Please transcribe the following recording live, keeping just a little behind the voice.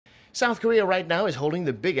South Korea right now is holding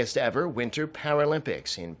the biggest ever Winter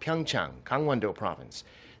Paralympics in PyeongChang, Gangwon-do Province.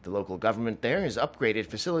 The local government there has upgraded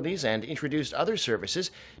facilities and introduced other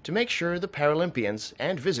services to make sure the Paralympians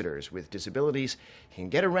and visitors with disabilities can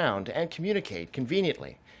get around and communicate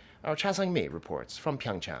conveniently. Our Cha Sang-mi reports from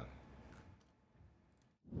PyeongChang.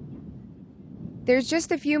 There's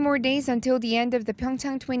just a few more days until the end of the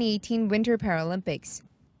PyeongChang 2018 Winter Paralympics.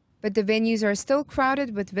 But the venues are still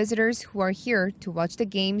crowded with visitors who are here to watch the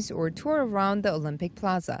games or tour around the Olympic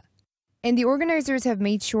Plaza. And the organizers have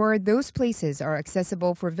made sure those places are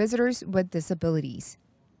accessible for visitors with disabilities.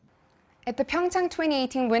 At the PyeongChang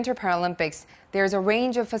 2018 Winter Paralympics, there's a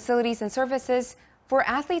range of facilities and services for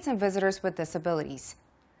athletes and visitors with disabilities.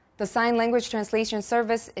 The Sign Language Translation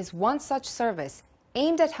Service is one such service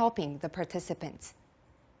aimed at helping the participants.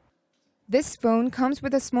 This phone comes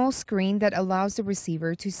with a small screen that allows the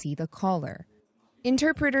receiver to see the caller.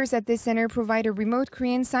 Interpreters at this center provide a remote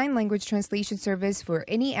Korean Sign Language translation service for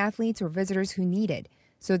any athletes or visitors who need it,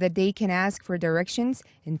 so that they can ask for directions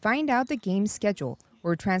and find out the game schedule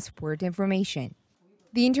or transport information.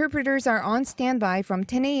 The interpreters are on standby from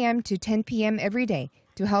 10 a.m. to 10 p.m. every day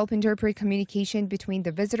to help interpret communication between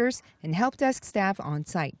the visitors and help desk staff on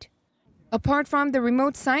site. Apart from the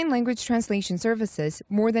remote sign language translation services,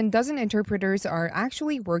 more than a dozen interpreters are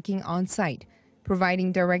actually working on site,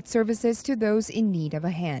 providing direct services to those in need of a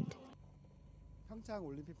hand.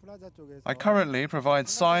 I currently provide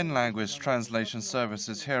sign language translation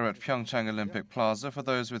services here at PyeongChang Olympic Plaza for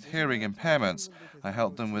those with hearing impairments. I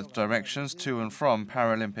help them with directions to and from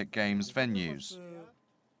Paralympic Games venues.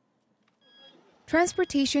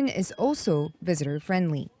 Transportation is also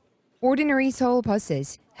visitor-friendly. Ordinary Seoul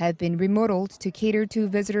buses have been remodeled to cater to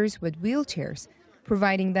visitors with wheelchairs,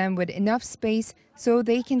 providing them with enough space so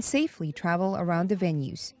they can safely travel around the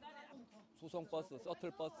venues.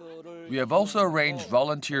 We have also arranged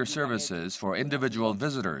volunteer services for individual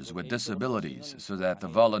visitors with disabilities so that the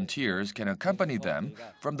volunteers can accompany them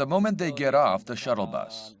from the moment they get off the shuttle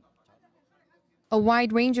bus. A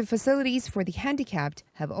wide range of facilities for the handicapped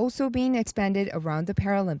have also been expanded around the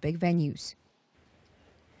Paralympic venues.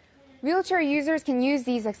 Wheelchair users can use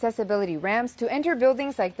these accessibility ramps to enter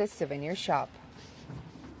buildings like this souvenir shop.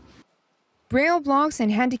 Braille blocks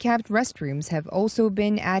and handicapped restrooms have also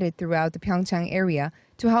been added throughout the PyeongChang area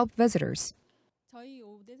to help visitors.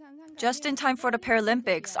 Just in time for the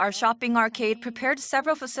Paralympics, our shopping arcade prepared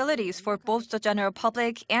several facilities for both the general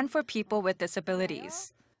public and for people with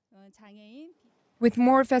disabilities. With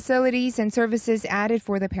more facilities and services added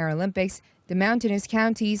for the Paralympics, the mountainous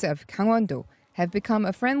counties of Gangwon-do have become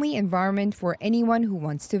a friendly environment for anyone who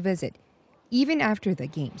wants to visit, even after the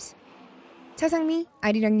Games. Cha Sang-mi,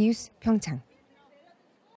 Arirang News, PyeongChang.